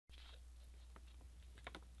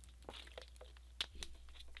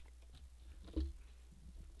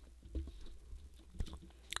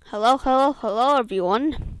Hello,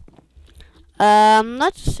 everyone.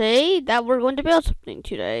 Let's say that we're going to build something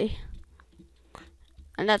today.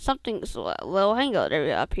 And that something's a little hangout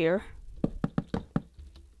area up here.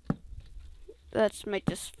 Let's make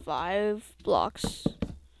this 5 blocks.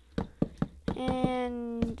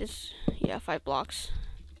 And this, 5 blocks.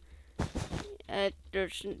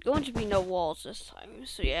 There's going to be no walls this time.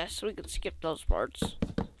 So we can skip those parts.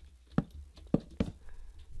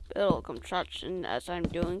 Build construction as I'm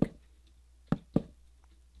doing.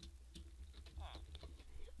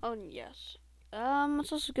 Oh, yes.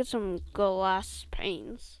 Let's also get some glass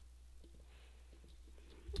panes.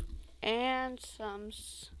 And some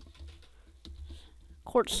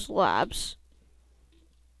quartz slabs.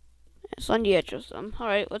 It's on the edge of them.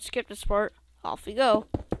 Alright, let's skip this part. Off we go.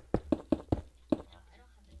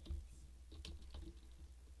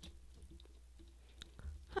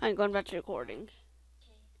 I'm going back to recording.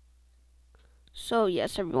 So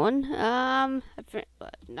yes, everyone.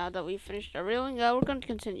 Now that we've finished our railing, we're going to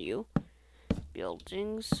continue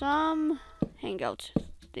building some hangout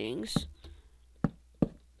things.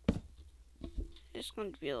 It's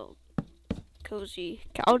going to be a cozy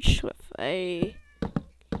couch with a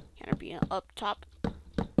canopy up top.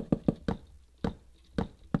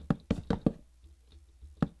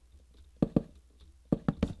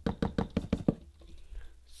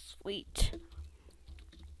 Sweet.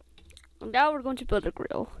 Now we're going to build a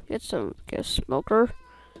grill. Get a smoker.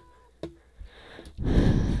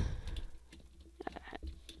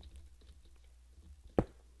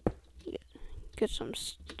 Get some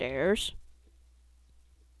stairs.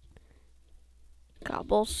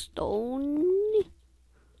 Cobblestone.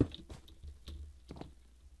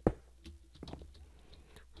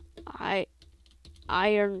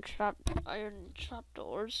 Iron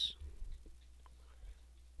trapdoors.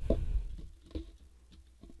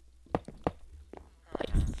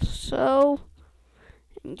 So,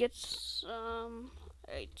 and get some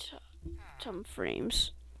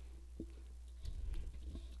frames.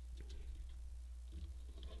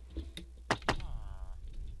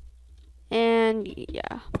 And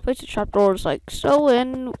place the trapdoors like so.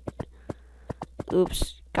 And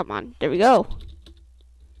oops, come on, there we go.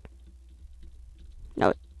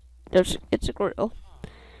 No, it's a grill.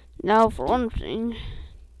 Now for one thing,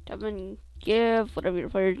 I'm gonna give whatever your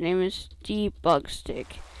player's name is debug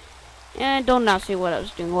stick. And don't ask me what I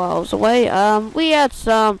was doing while I was away. We had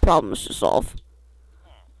some problems to solve.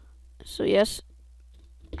 So yes,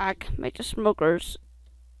 I can make the smokers.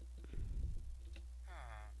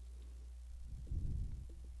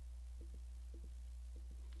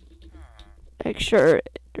 Make sure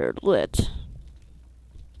they're lit.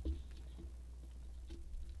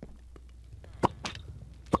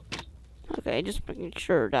 Okay, just making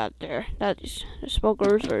sure that the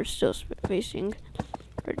smokers are still facing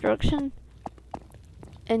the direction.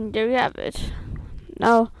 And there you have it.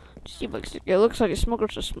 Now, it looks like the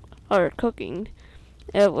smokers are cooking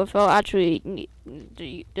without actually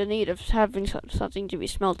the need of having something to be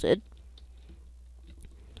smelted.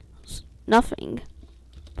 Nothing.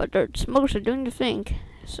 But the smokers are doing the thing.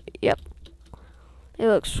 So, yep. It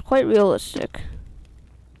looks quite realistic.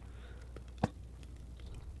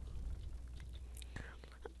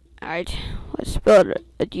 Alright, let's build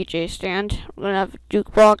a DJ stand. We're gonna have a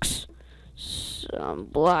jukebox, some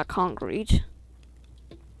black concrete,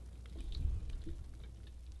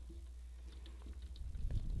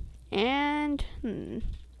 and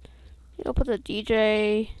I'll put the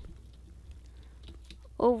DJ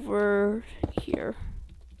over here.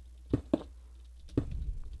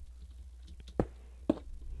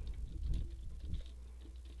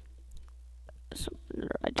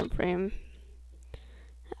 Another item frame.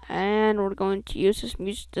 And we're going to use this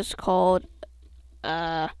music that's called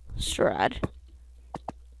Strad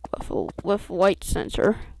with white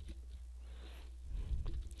sensor.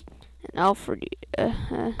 And now for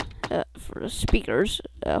the speakers,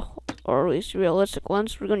 or at least realistic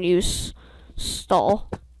ones, we're going to use stall.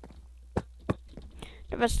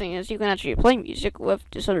 The best thing is you can actually play music with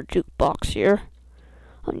this other jukebox here.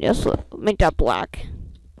 And just make that black.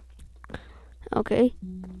 Okay.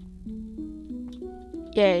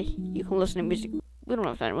 Yeah, you can listen to music. We don't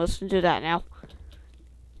have time to listen to that now.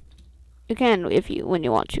 You can when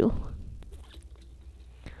you want to.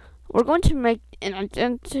 We're going to make an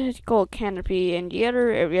identical canopy in the other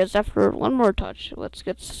areas after one more touch. Let's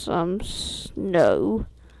get some snow.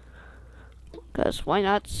 Because why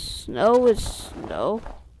not? Snow is snow.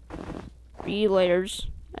 3 layers.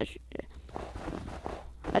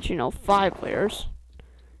 Actually, no, 5 layers.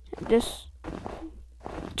 And this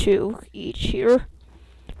 2 each here.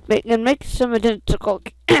 Make some identical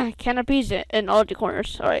canopies in all the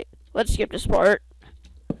corners. Alright, let's skip this part.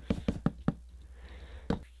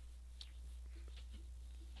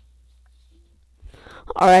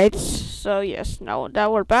 Alright, so yes, now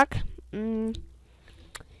that we're back.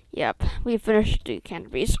 Yep, we finished the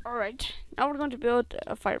canopies. Alright, now we're going to build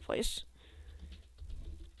a fireplace.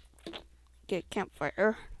 Get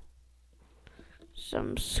campfire.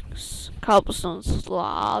 Some cobblestone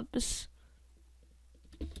slabs.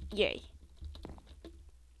 Yay.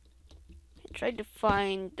 Try to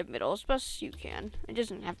find the middle as best as you can. It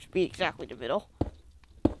doesn't have to be exactly the middle.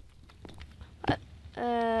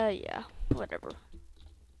 Yeah, whatever.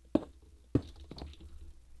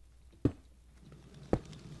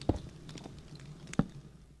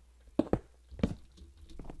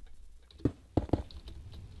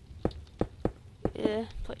 Yeah,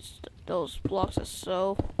 place those blocks as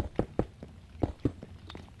so.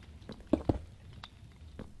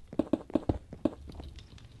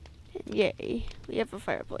 Yay, we have a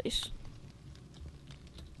fireplace.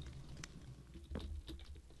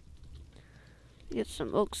 Get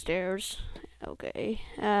some oak stairs. Okay,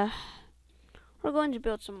 we're going to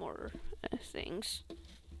build some more things.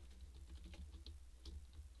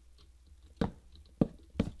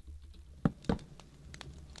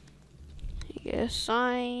 Get a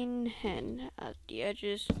sign, and at the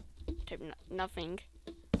edges, type nothing.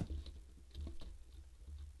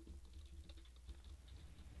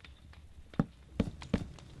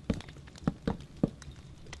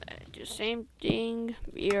 Do the same thing,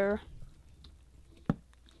 beer.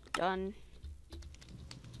 Done.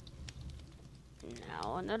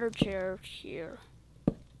 Now another chair here.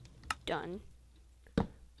 Done.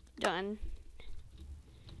 Done.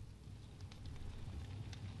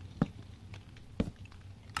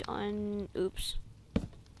 Done. Oops.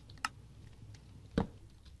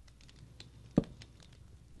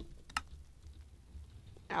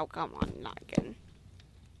 Oh, come on, not again.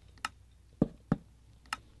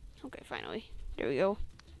 Okay, finally. There we go.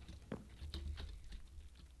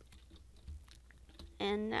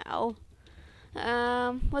 And now,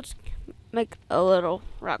 let's make a little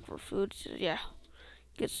rack for food. So, yeah,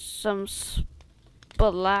 get some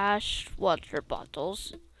splash water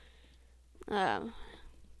bottles.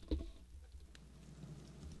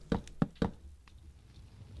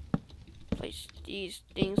 Place these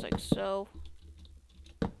things like so.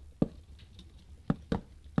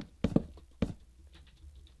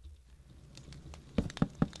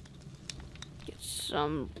 Get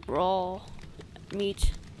some raw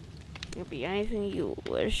meat. It could be anything you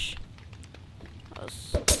wish. Let's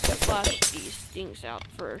splash these things out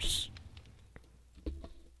first.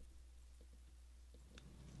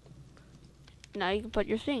 Now you can put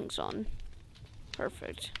your things on.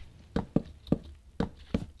 Perfect.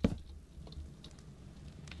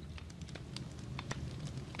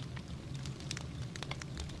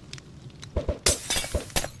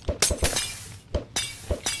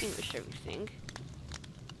 Extinguish everything.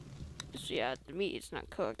 So yeah, the meat is not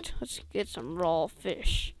cooked. Let's get some raw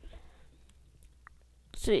fish.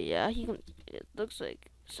 So yeah, you can. It looks like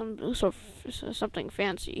something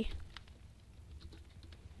fancy.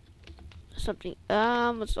 Something.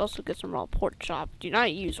 Let's also get some raw pork chop. Do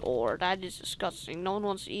not use ore. That is disgusting. No one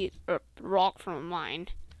wants to eat rock from a mine.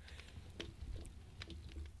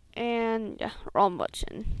 And yeah, raw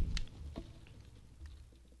mutton.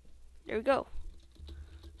 There we go.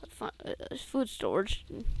 Food storage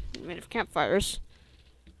made of campfires.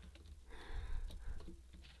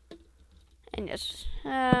 And yes,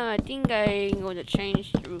 I think I'm going to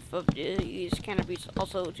change the roof of these canopies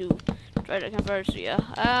also to try to campfire. So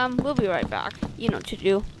yeah, we'll be right back. You know what to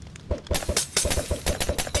do.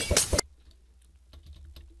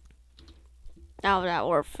 Now that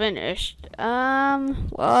we're finished, well,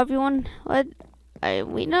 everyone,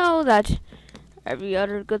 we know that every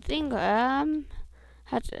other good thing,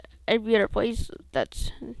 has every other place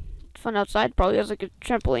that's fun outside probably has like a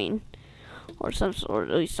trampoline or some sort,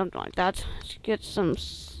 at least something like that. Let's get some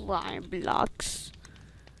slime blocks,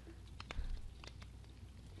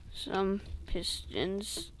 some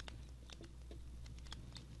pistons,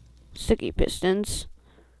 sticky pistons,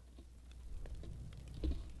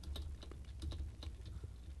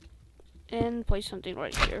 and place something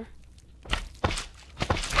right here.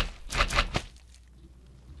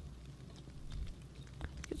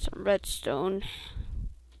 Get some redstone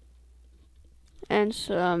and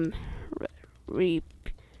some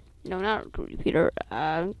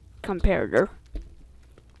comparator.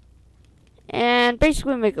 And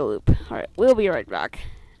basically make a loop. Alright, we'll be right back.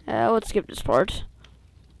 Let's skip this part.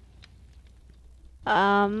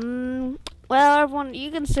 Well, everyone,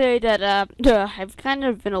 you can say that I've kind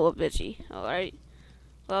of been a little busy. All right.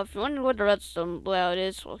 Well, if you're wondering what the redstone layout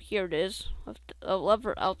is, well, here it is, with a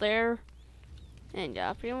lever out there, and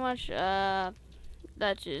yeah, pretty much that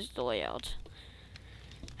is the layout.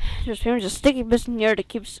 There's pretty much a sticky piston here that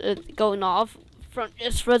keeps it going off from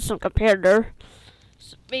this redstone comparator.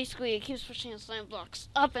 So basically, it keeps pushing the slime blocks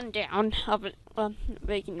up and down,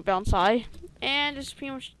 making it bounce high, and it's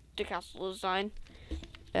pretty much the castle design.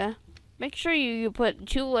 Yeah. Make sure you put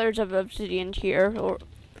 2 layers of obsidian here, or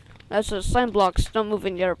so the slime blocks don't move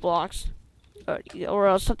in the other blocks, or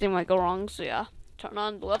else something might go wrong. So yeah, turn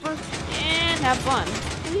on the lever and have fun.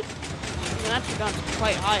 You can actually bounce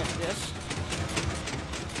quite high with this.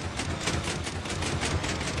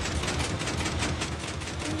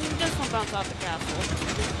 Just don't bounce off the castle.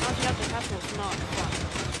 Bouncing off the castle is not fun,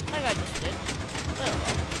 like I just did.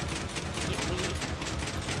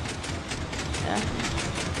 Yeah.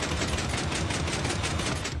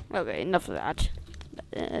 Okay, enough of that.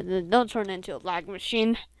 Don't turn into a lag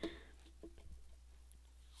machine.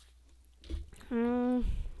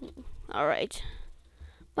 Alright.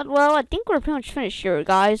 But, well, I think we're pretty much finished here,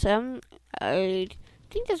 guys. I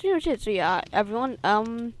think that's pretty much it. So, yeah, everyone,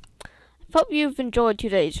 hope you've enjoyed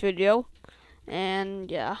today's video.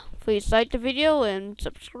 And, yeah, please like the video and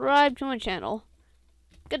subscribe to my channel.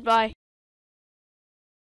 Goodbye.